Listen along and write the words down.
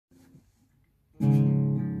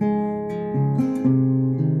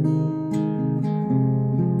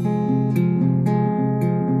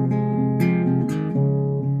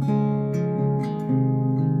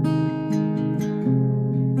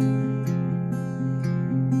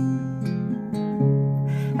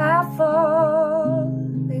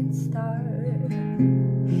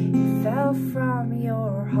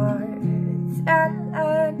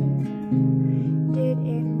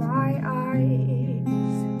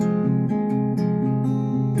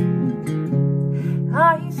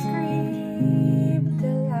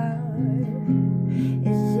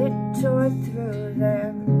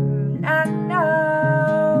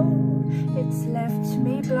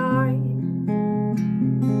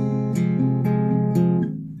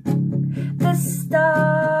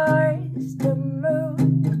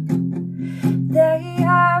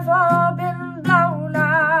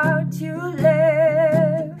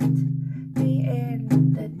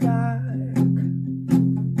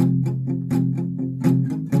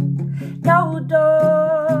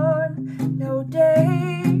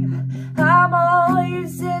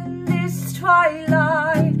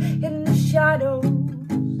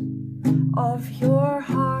of your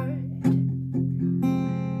heart.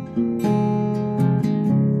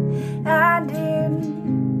 And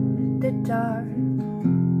in the dark,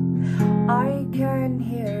 I can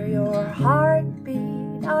hear your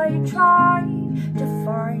heartbeat. I try to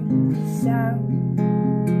find the sound,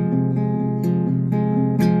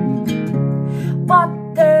 but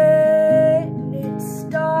then it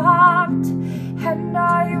stopped, and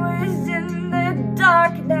I was in the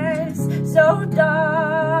darkness, so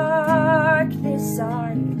darkness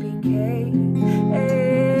I became.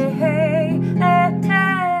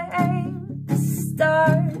 The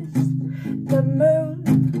stars, the moon,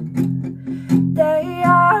 they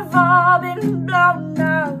have all been blown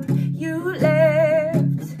out. You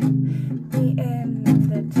left me in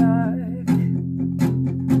the dark.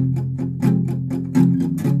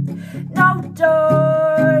 No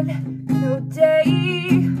dawn, no day,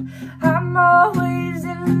 I'm always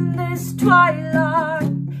in this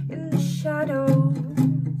twilight, in the shadows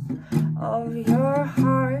of your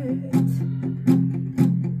heart.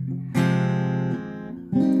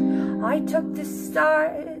 I took the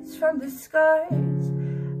stars from the skies,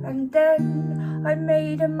 and then I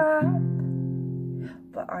made a map,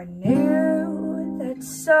 but I knew that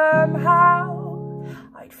somehow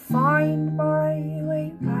I'd find my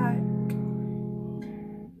way back.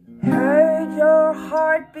 Heard your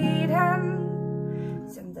heart beating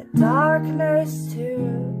in the darkness too,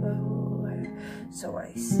 so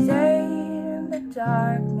I stayed in the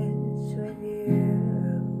darkness with you.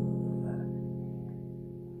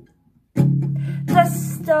 The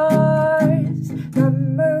stars, the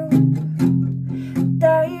moon,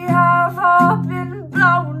 they have all been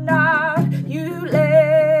blown out. You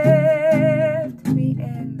left me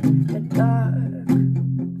in the dark.